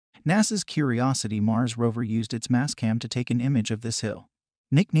NASA's Curiosity Mars rover used its Mastcam to take an image of this hill,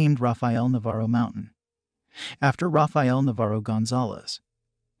 nicknamed Rafael Navarro Mountain, after Rafael Navarro Gonzalez,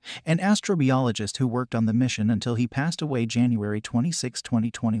 an astrobiologist who worked on the mission until he passed away January 26,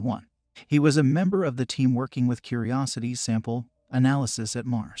 2021. He was a member of the team working with Curiosity's sample analysis at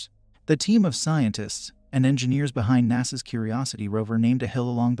Mars. The team of scientists and engineers behind NASA's Curiosity rover named a hill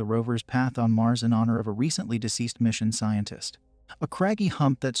along the rover's path on Mars in honor of a recently deceased mission scientist. A craggy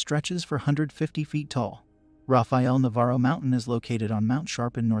hump that stretches for 150 feet tall, Rafael Navarro Mountain is located on Mount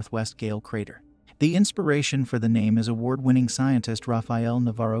Sharp in northwest Gale Crater. The inspiration for the name is award-winning scientist Rafael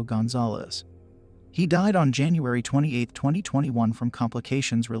Navarro Gonzalez. He died on January 28, 2021 from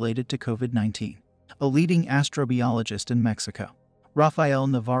complications related to COVID-19. A leading astrobiologist in Mexico, Rafael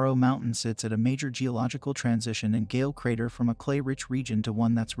Navarro Mountain sits at a major geological transition in Gale Crater from a clay-rich region to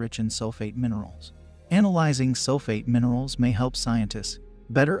one that's rich in sulfate minerals. Analyzing sulfate minerals may help scientists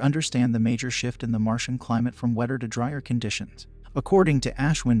better understand the major shift in the Martian climate from wetter to drier conditions, according to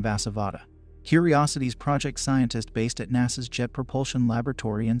Ashwin Vasavada, Curiosity's project scientist based at NASA's Jet Propulsion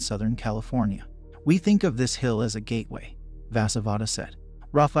Laboratory in Southern California. "We think of this hill as a gateway," Vasavada said.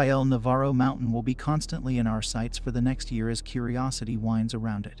 "Rafael Navarro Mountain will be constantly in our sights for the next year as Curiosity winds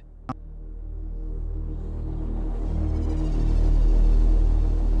around it."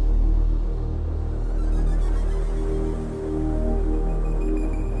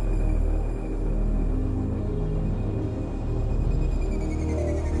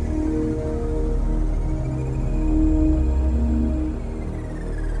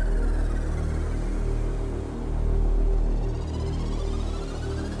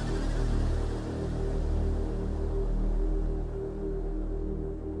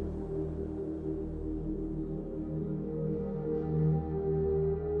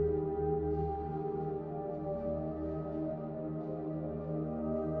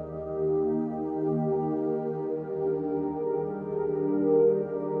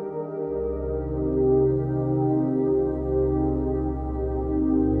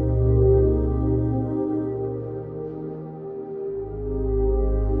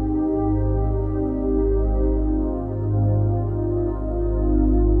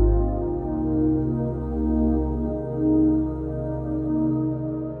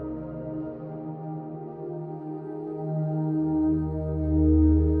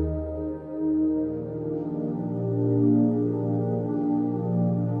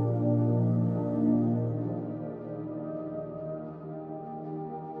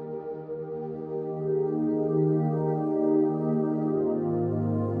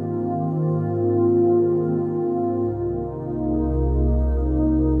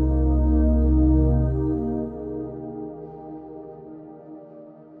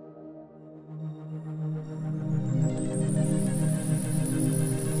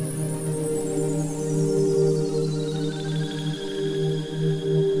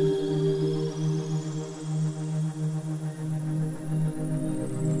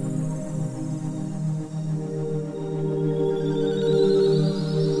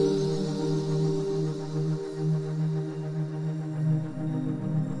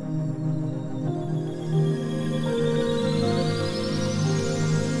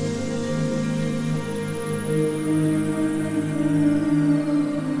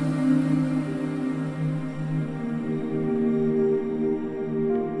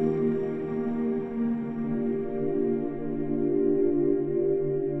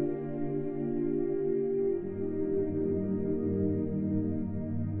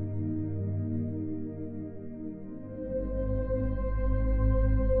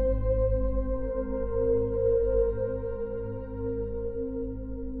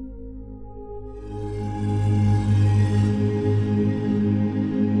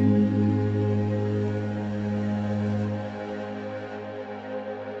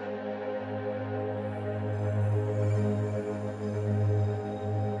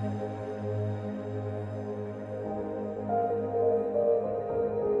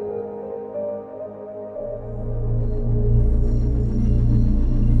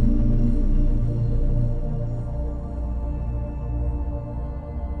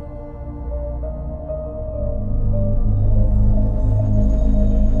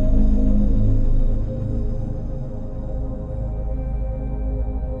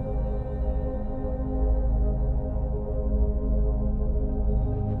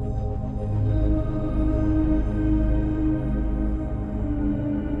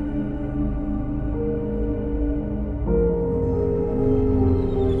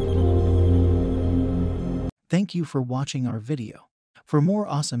 Thank you for watching our video. For more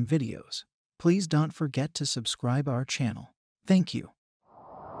awesome videos, please don't forget to subscribe our channel. Thank you.